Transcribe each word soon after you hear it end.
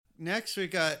next we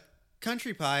got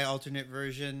country pie alternate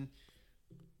version.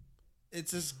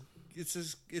 It's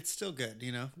still good,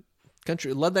 you know.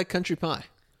 Love that country pie.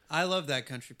 I love that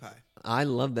country pie. I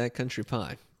love that country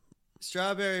pie.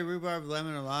 Strawberry, rhubarb,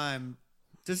 lemon, or lime.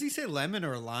 Does he say lemon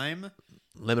or lime?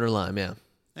 Lemon or lime, yeah.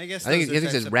 I guess. I think it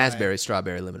types says of raspberry, pie.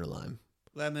 strawberry, lemon, or lime.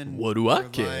 Lemon. What do I or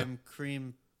care? Lime,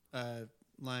 cream,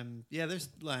 lime. Yeah, there's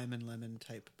lime and lemon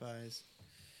type pies.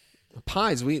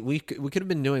 Pies. We could have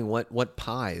been doing what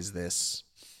pie is this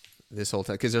whole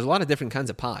time, because there's a lot of different kinds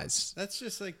of pies. That's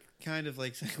just like kind of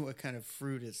like saying what kind of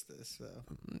fruit is this though?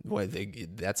 Boy,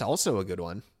 that's also a good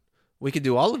one. We could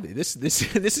do all of it. This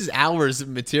is hours of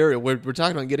material. We're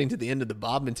talking about getting to the end of the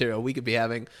Bob material. We could be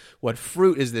having what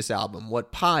fruit is this album?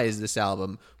 What pie is this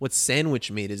album? What sandwich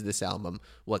meat is this album?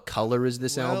 What color is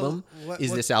this album?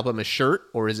 Is this album a shirt,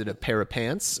 or is it a pair of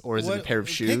pants, or is it a pair of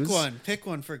shoes? Pick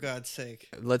one for God's sake.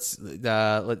 Let's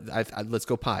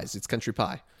go pies. It's country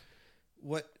pie.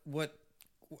 What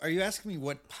are you asking me?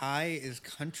 What pie is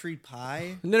country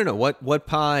pie? No. What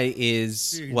pie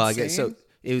is? You're well, I guess so. insane?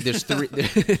 There's three.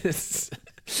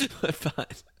 What pie?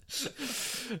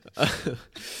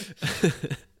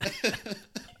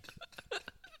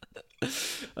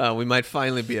 We might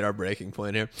finally be at our breaking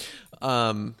point here.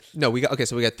 No, we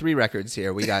got three records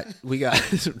here. We got we got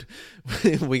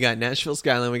Nashville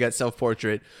Skyline. We got Self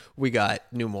Portrait. We got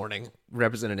New Morning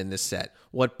represented in this set.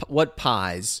 What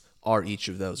pies are each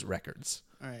of those records?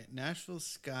 All right, Nashville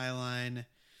Skyline,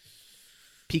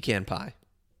 Pecan pie.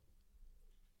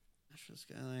 Nashville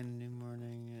Skyline, New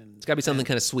Morning, and It's got to be something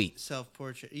kind of sweet. Self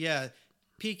Portrait. Yeah,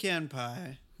 pecan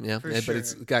pie. Yeah, for but sure.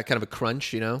 it's got kind of a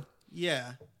crunch, you know.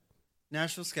 Yeah,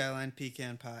 Nashville Skyline,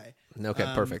 pecan pie.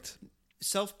 Okay, perfect.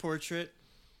 Self Portrait,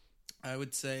 I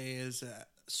would say, is a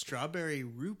strawberry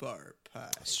rhubarb pie.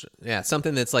 Yeah,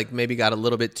 something that's like maybe got a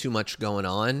little bit too much going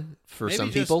on for some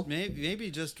people.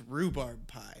 Maybe just rhubarb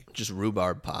pie. Just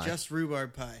rhubarb pie. Just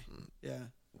rhubarb pie. Yeah.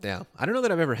 Yeah. I don't know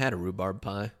that I've ever had a rhubarb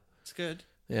pie. It's good.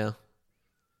 Yeah.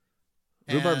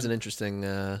 Rhubarb's an interesting,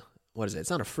 what is it? It's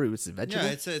not a fruit, it's a vegetable.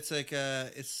 Yeah, it's like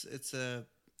it's a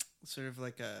sort of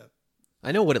like a.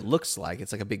 I know what it looks like.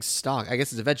 It's like a big stalk. I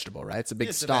guess it's a vegetable, right? It's a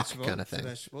big stalk kind of thing. It's a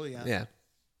vegetable, yeah. Yeah.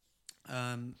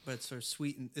 But it's sort of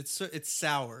sweetened. It's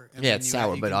sour. Yeah, it's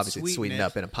sour, but obviously it's sweetened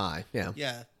up in a pie. Yeah.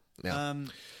 Yeah. Yeah.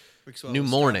 Works well New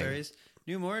with Morning. strawberries.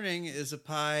 New Morning is a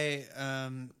pie.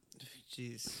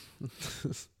 Jeez.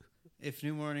 If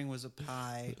New Morning was a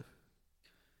pie,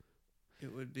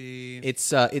 it would be. It's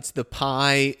the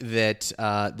pie that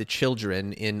the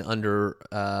children in Under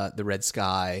the Red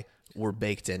Sky were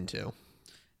baked into.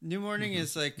 New Morning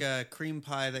is like a cream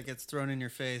pie that gets thrown in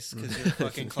your face because you're a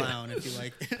fucking clown if you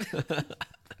like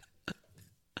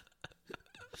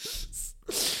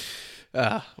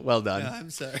it. Well done. No,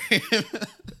 I'm sorry.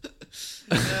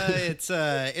 It's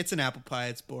an apple pie.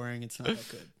 It's boring. It's not that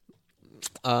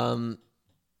good.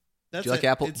 Do you like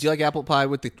apple? Do you like apple pie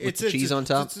with the cheese on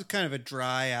top? It's kind of a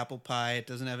dry apple pie. It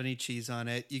doesn't have any cheese on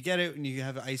it. You get it when you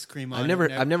have ice cream on I've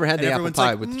it. never had the apple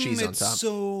pie with the cheese on top. It's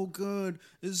so good.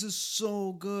 This is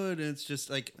so good. And it's just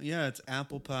like, yeah, it's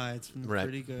apple pie. It's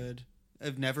pretty good.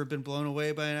 I've never been blown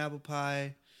away by an apple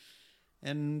pie.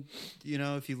 And, you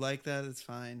know, if you like that, it's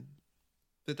fine.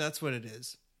 But that's what it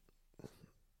is.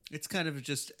 It's kind of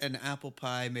just an apple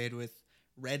pie made with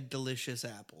red delicious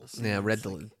apples. Yeah,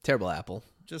 terrible apple.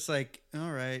 Just like,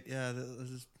 all right, yeah, this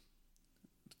is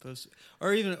supposed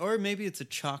to, or maybe it's a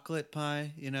chocolate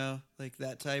pie, you know, like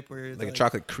that type where like a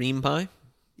chocolate cream pie.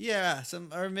 Yeah,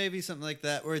 or maybe something like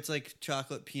that where it's like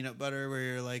chocolate peanut butter, where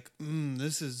you're like,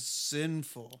 this is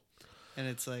sinful, and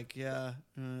it's like, yeah,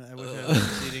 I would have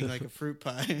been eating like a fruit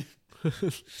pie.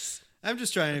 I'm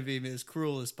just trying to be as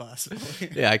cruel as possible.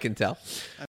 Yeah, I can tell.